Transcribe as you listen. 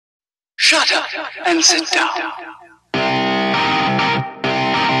Shut up and sit down.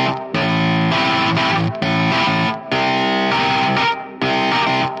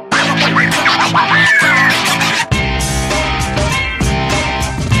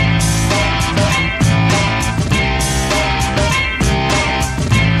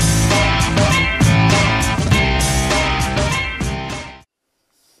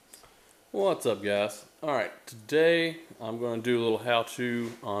 What's up, guys? Alright, today I'm going to do a little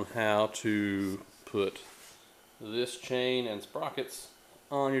how-to on how to put this chain and sprockets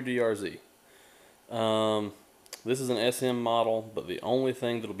on your DRZ. This is an SM model, but the only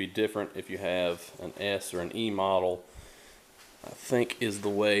thing that'll be different if you have an S or an E model, I think, is the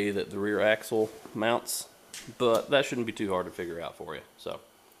way that the rear axle mounts, but that shouldn't be too hard to figure out for you. So,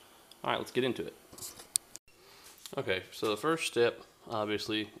 alright, let's get into it. Okay, so the first step,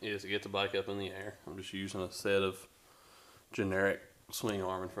 obviously, is to get the bike up in the air. I'm just using a set of generic swing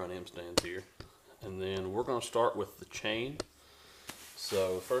arm and front end stands here. And then we're going to start with the chain.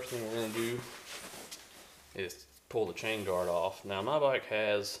 So the first thing we're going to do is pull the chain guard off. Now my bike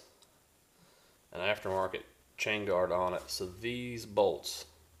has an aftermarket chain guard on it, so these bolts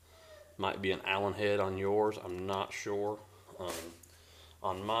might be an Allen head on yours. I'm not sure.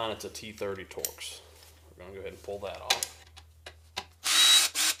 On mine it's a T30 Torx. We're going to go ahead and pull that off.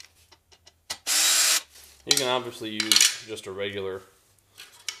 You can obviously use just a regular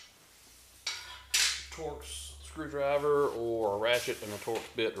Torx screwdriver or a ratchet and a Torx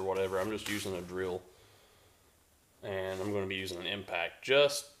bit or whatever. I'm just using a drill, and I'm going to be using an impact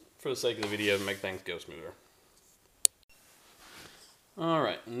just for the sake of the video to make things go smoother.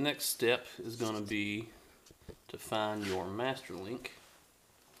 Alright, next step is going to be to find your master link.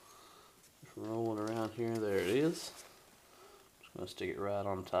 Just roll it around here. There it is. I'm going to stick it right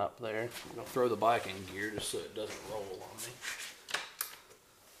on top there. I'm going to throw the bike in gear just so it doesn't roll on me.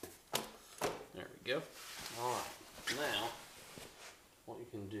 There we go. Alright, now what you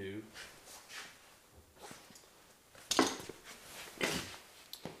can do,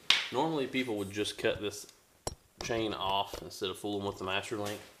 normally people would just cut this chain off instead of fooling with the master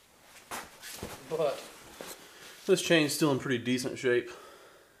link, but this chain's still in pretty decent shape.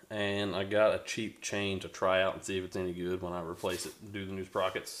 And I got a cheap chain to try out and see if it's any good when I replace it and do the new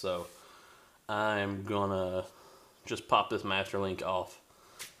sprockets. So I'm gonna just pop this master link off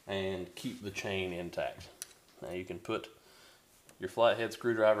and keep the chain intact. Now you can put your flathead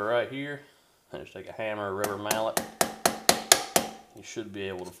screwdriver right here and just take a hammer or rubber mallet. You should be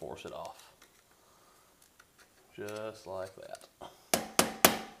able to force it off. Just like that.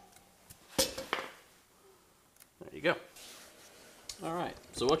 There you go. Alright,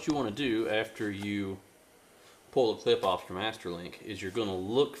 so what you want to do after you pull the clip off your master link is you're going to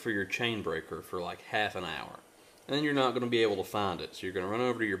look for your chain breaker for like half an hour. And then you're not going to be able to find it. So you're going to run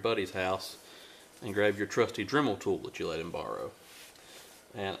over to your buddy's house and grab your trusty Dremel tool that you let him borrow.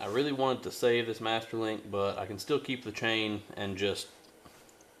 And I really wanted to save this master link, but I can still keep the chain and just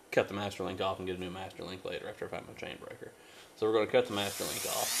cut the master link off and get a new master link later after I find my chain breaker. So we're going to cut the master link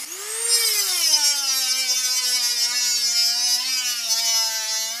off.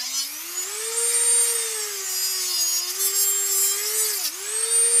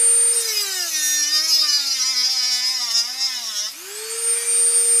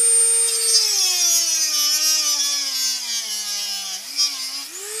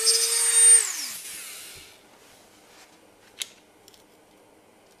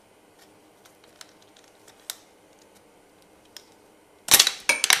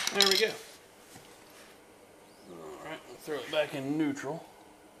 There we go. Alright, we'll throw it back in neutral.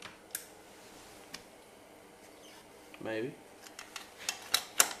 Maybe.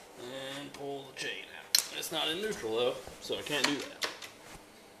 And pull the chain out. It's not in neutral though, so I can't do that.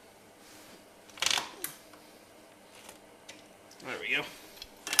 There we go.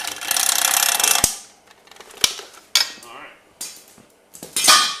 Alright.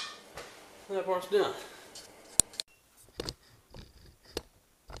 That part's done.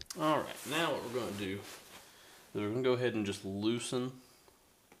 Alright, now what we're going to do is we're going to go ahead and just loosen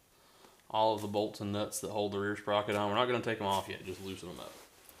all of the bolts and nuts that hold the rear sprocket on. We're not going to take them off yet, just loosen them up.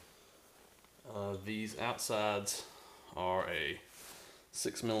 These outsides are a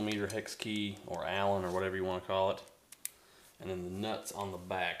 6mm hex key or Allen or whatever you want to call it. And then the nuts on the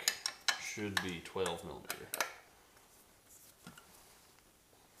back should be 12mm.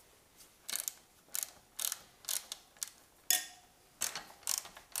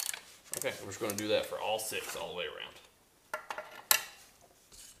 Okay, we're just going to do that for all 6 all the way around.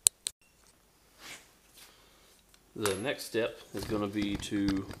 The next step is going to be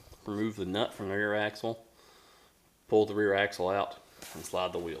to remove the nut from the rear axle, pull the rear axle out, and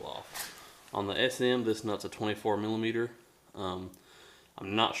slide the wheel off. On the SM, this nut's a 24 millimeter. I'm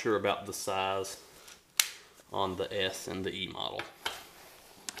not sure about the size on the S and the E model.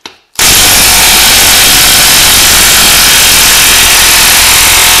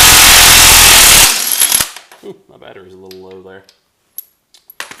 Ooh, my battery's a little low there.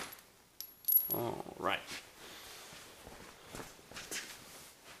 All right.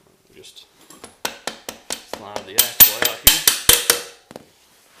 Just slide the axle out here.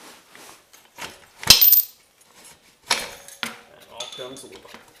 And off comes the wheel.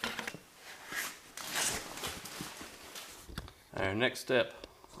 Our next step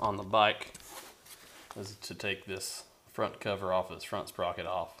on the bike is to take this front cover off, this front sprocket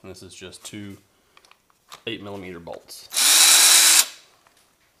off. And this is just two 8 millimeter bolts.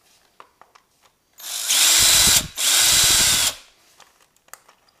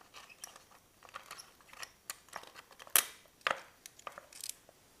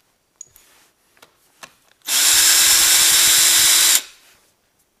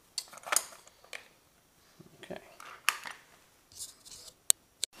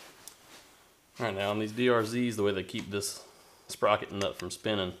 Alright, now on these DRZs, the way they keep this sprocket nut from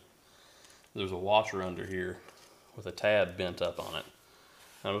spinning, there's a washer under here with a tab bent up on it.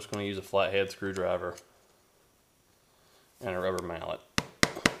 I'm just going to use a flathead screwdriver and a rubber mallet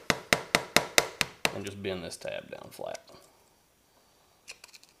and just bend this tab down flat.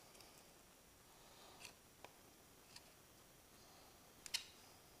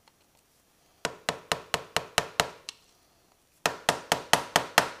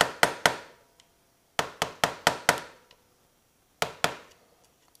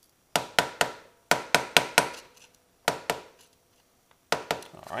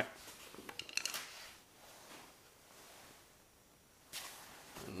 Alright.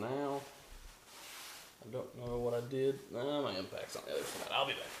 And now, I don't know what I did. No, my impact's on the other side. I'll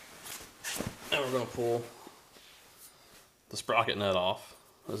be back. Now we're going to pull the sprocket nut off.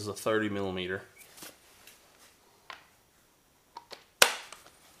 This is a 30 millimeter.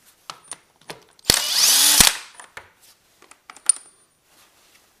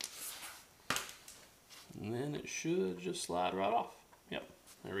 And then it should just slide right off. Yep,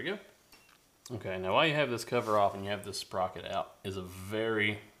 there we go. Okay, now while you have this cover off and you have this sprocket out is a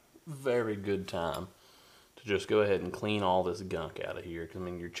very, very good time to just go ahead and clean all this gunk out of here. Because I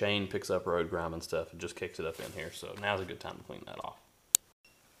mean, your chain picks up road grime and stuff. It just kicks it up in here. So now's a good time to clean that off.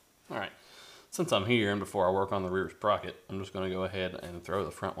 All right, since I'm here and before I work on the rear sprocket, I'm just going to go ahead and throw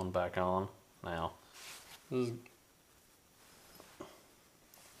the front one back on. Now, this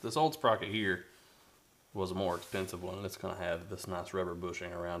old sprocket here was a more expensive one, and it's going to have this nice rubber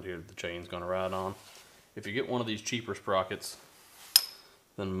bushing around here that the chain's going to ride on. If you get one of these cheaper sprockets,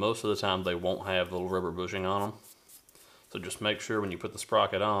 then most of the time they won't have the little rubber bushing on them. So just make sure when you put the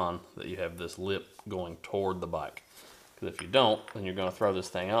sprocket on that you have this lip going toward the bike. Because if you don't, then you're going to throw this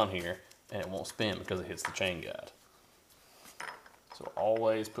thing on here and it won't spin because it hits the chain guide. So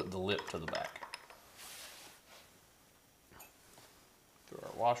always put the lip to the back. Throw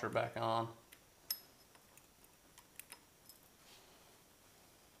our washer back on.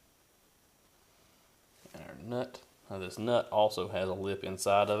 And our nut. Now this nut also has a lip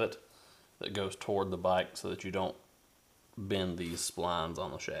inside of it that goes toward the bike so that you don't bend these splines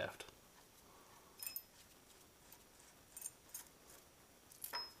on the shaft.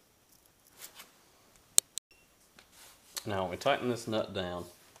 Now when we tighten this nut down,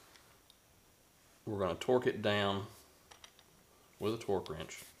 we're going to torque it down with a torque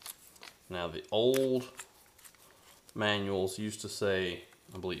wrench. Now the old manuals used to say,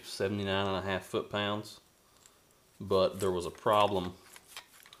 I believe, 79.5 foot-pounds, but there was a problem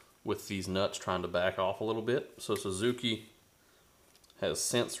with these nuts trying to back off a little bit. So Suzuki has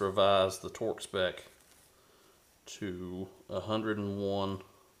since revised the torque spec to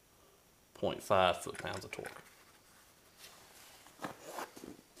 101.5 foot-pounds of torque.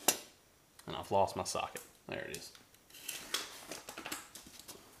 And I've lost my socket. There it is.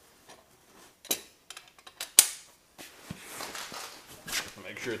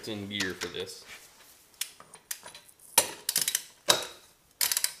 Make sure it's in gear for this.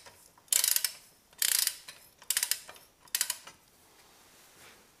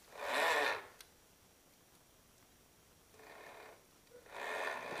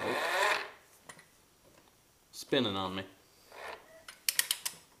 Oh. Spinning on me.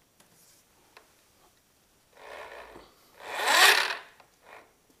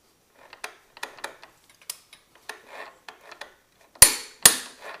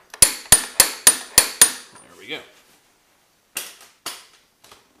 Go.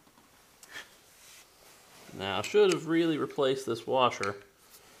 Now I should have really replaced this washer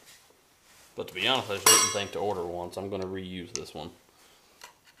But to be honest, I just didn't think to order one, so I'm going to reuse this one.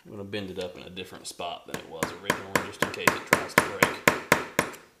 I'm going to bend it up in a different spot than it was originally, just in case it tries to break.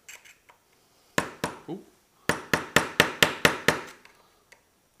 Ooh.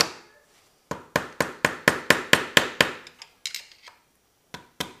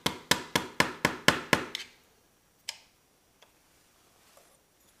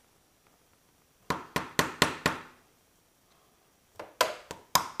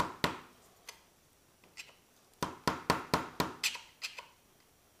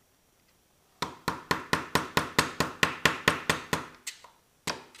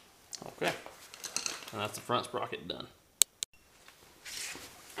 Okay, and that's the front sprocket done.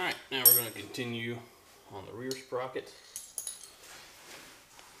 Alright, now we're going to continue on the rear sprocket.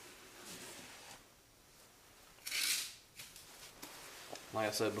 Like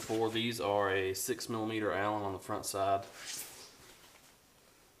I said before, these are a 6mm Allen on the front side,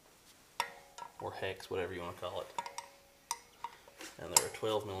 or hex, whatever you want to call it, and they're a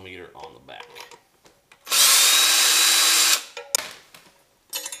 12mm on the back.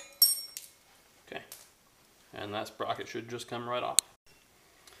 And that sprocket should just come right off.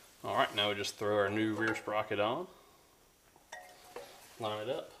 Alright, now we just throw our new rear sprocket on, line it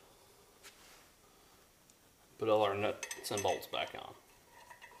up, put all our nuts and bolts back on.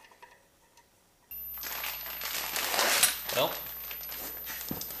 Well,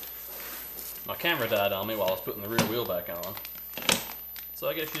 my camera died on me while I was putting the rear wheel back on, so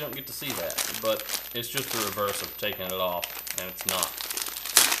I guess you don't get to see that, but it's just the reverse of taking it off, and it's not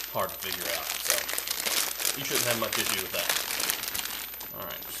hard to figure out, so you shouldn't have much issue with that.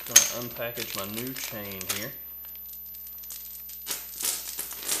 Alright, just going to unpackage my new chain here.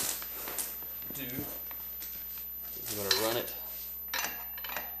 I'm going to run it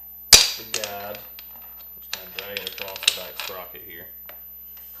the guide. Just going to drag it across the back sprocket here.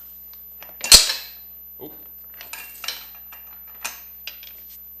 Oop.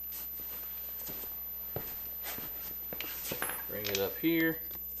 Bring it up here.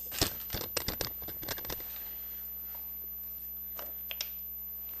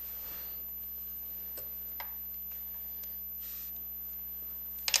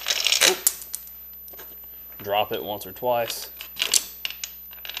 Drop it once or twice.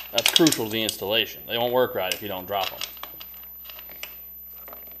 That's crucial to the installation. They won't work right if you don't drop them.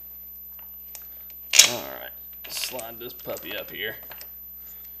 Alright, slide this puppy up here.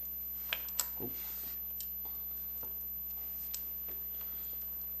 Oop.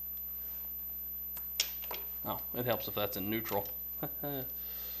 Oh, it helps if that's in neutral.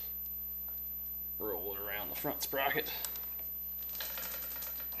 Roll it around the front sprocket.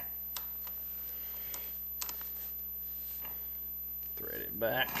 Thread it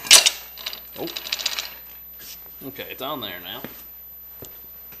back. Oh, okay, it's on there now.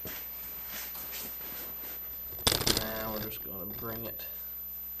 Now we're just going to bring it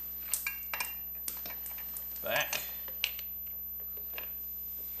back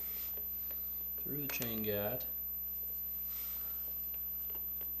through the chain guide.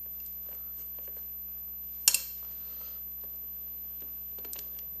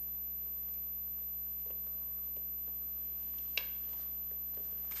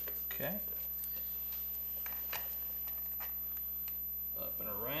 Okay. Up and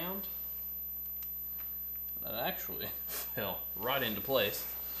around. That actually fell right into place.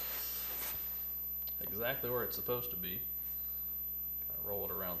 Exactly where it's supposed to be. Kind of roll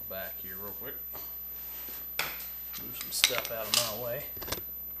it around the back here real quick. Move some stuff out of my way.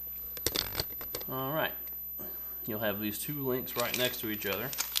 Alright. You'll have these two links right next to each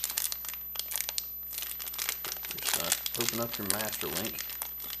other. Just open up your master link.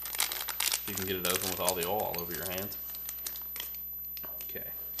 You can get it open with all the oil all over your hands. Okay.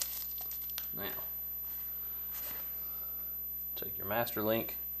 Now, take your master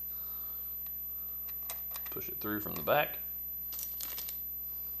link, push it through from the back,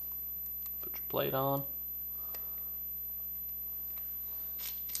 put your plate on,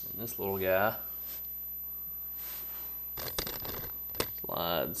 and this little guy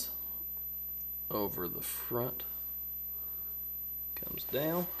slides over the front, comes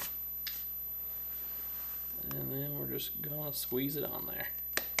down. And then we're just gonna squeeze it on there.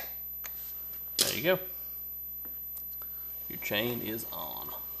 There you go. Your chain is on.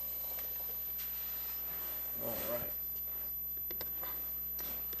 Alright.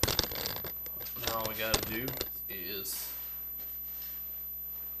 Now all we gotta do is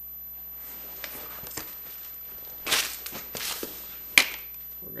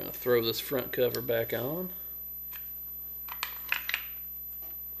we're gonna throw this front cover back on.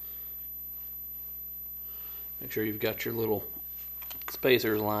 Make sure you've got your little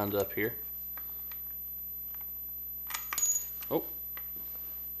spacers lined up here.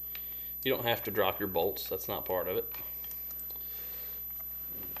 You don't have to drop your bolts, that's not part of it.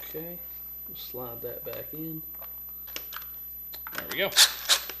 Okay, we'll slide that back in. There we go.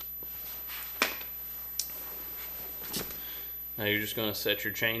 Now you're just going to set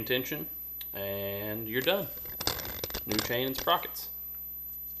your chain tension and you're done. New chain and sprockets.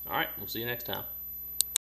 Alright, we'll see you next time.